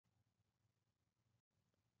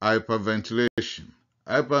Hyperventilation.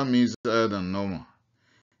 Hyper means higher than normal.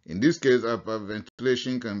 In this case,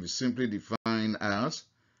 hyperventilation can be simply defined as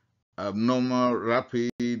abnormal, rapid,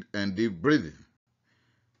 and deep breathing.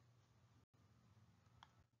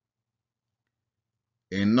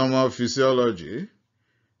 In normal physiology,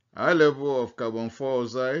 high level of carbon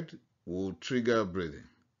dioxide will trigger breathing.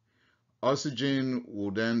 Oxygen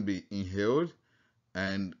will then be inhaled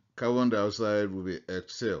and carbon dioxide will be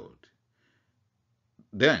exhaled.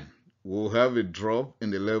 Then we'll have a drop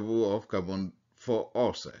in the level of carbon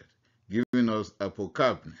dioxide, giving us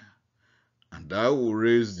hypocapnia. And that will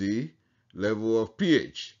raise the level of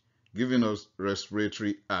pH, giving us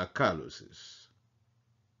respiratory alkalosis.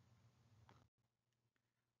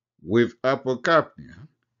 With hypocapnia,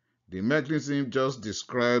 the mechanism just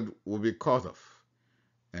described will be cut off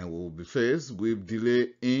and will be faced with delay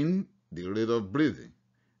in the rate of breathing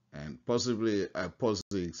and possibly a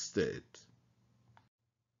hypoxic state.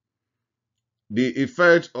 The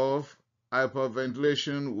effect of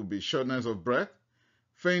hyperventilation will be shortness of breath,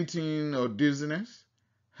 fainting or dizziness,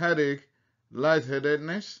 headache,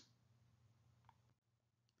 lightheadedness,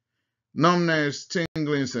 numbness,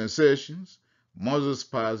 tingling sensations, muscle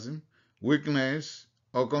spasm, weakness,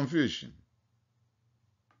 or confusion.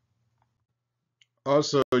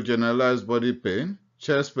 Also, generalized body pain,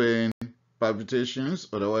 chest pain, palpitations,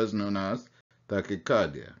 otherwise known as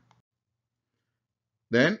tachycardia.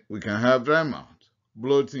 Then we can have dry mouth,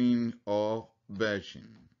 bloating, or belching.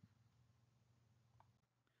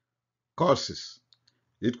 Causes.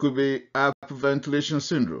 It could be hyperventilation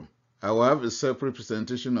syndrome. I will have a separate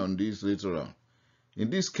presentation on this later on. In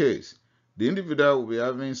this case, the individual will be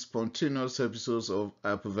having spontaneous episodes of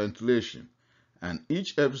hyperventilation, and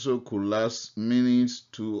each episode could last minutes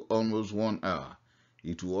to almost 1 hour.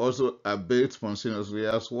 It will also abate spontaneously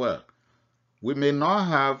as well. We may not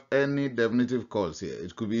have any definitive cause here.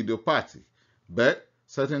 It could be idiopathic, but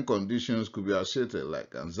certain conditions could be associated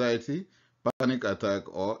like anxiety, panic attack,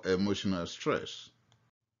 or emotional stress.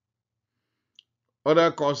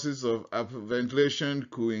 Other causes of hyperventilation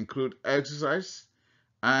could include exercise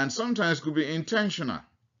and sometimes could be intentional,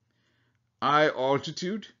 high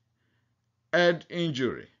altitude, head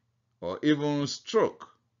injury, or even stroke.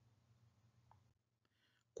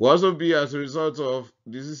 Could also be as a result of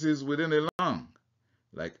diseases within the lung,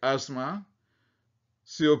 like asthma,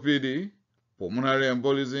 COPD, pulmonary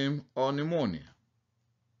embolism, or pneumonia.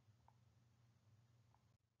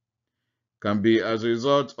 Can be as a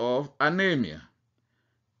result of anemia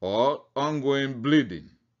or ongoing bleeding.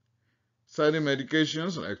 Certain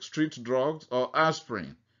medications like street drugs or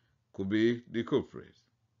aspirin could be the culprit.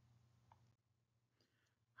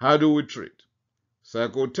 How do we treat?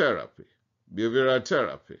 Psychotherapy, behavioral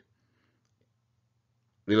therapy,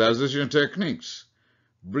 relaxation techniques,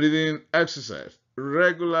 breathing exercise,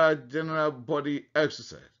 regular general body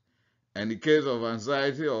exercise. And in case of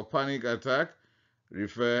anxiety or panic attack,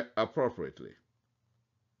 refer appropriately.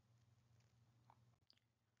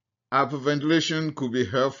 Hyperventilation could be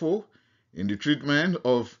helpful in the treatment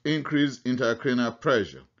of increased intracranial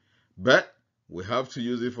pressure, but we have to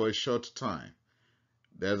use it for a short time.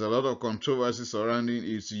 There's a lot of controversy surrounding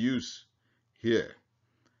its use here.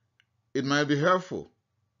 It might be helpful.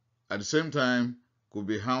 At the same time, could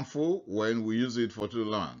be harmful when we use it for too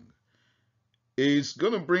long. It's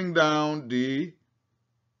going to bring down the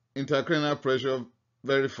intracranial pressure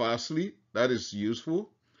very fastly. That is useful.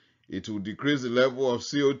 It will decrease the level of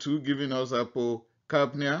CO2, giving us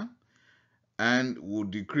hypocapnia, and will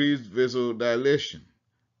decrease vasodilation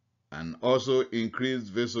and also increase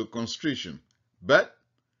vasoconstriction. But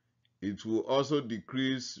it will also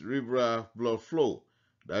decrease cerebral blood flow.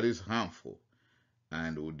 That is harmful,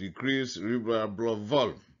 and will decrease cerebral blood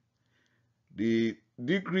volume. The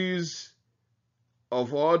decrease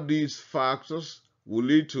of all these factors will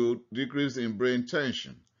lead to decrease in brain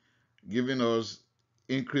tension, giving us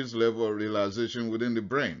increased level of relaxation within the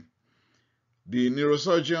brain. The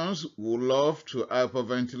neurosurgeons would love to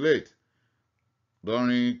hyperventilate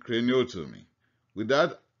during craniotomy. With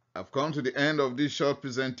that, I've come to the end of this short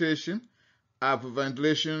presentation.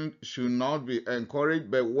 Hyperventilation should not be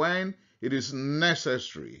encouraged, but when it is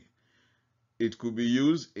necessary, it could be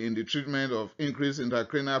used in the treatment of increased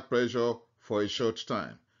intracranial pressure for a short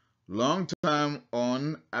time. Long time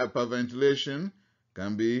on hyperventilation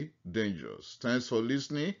can be dangerous. Thanks for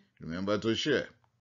listening. Remember to share.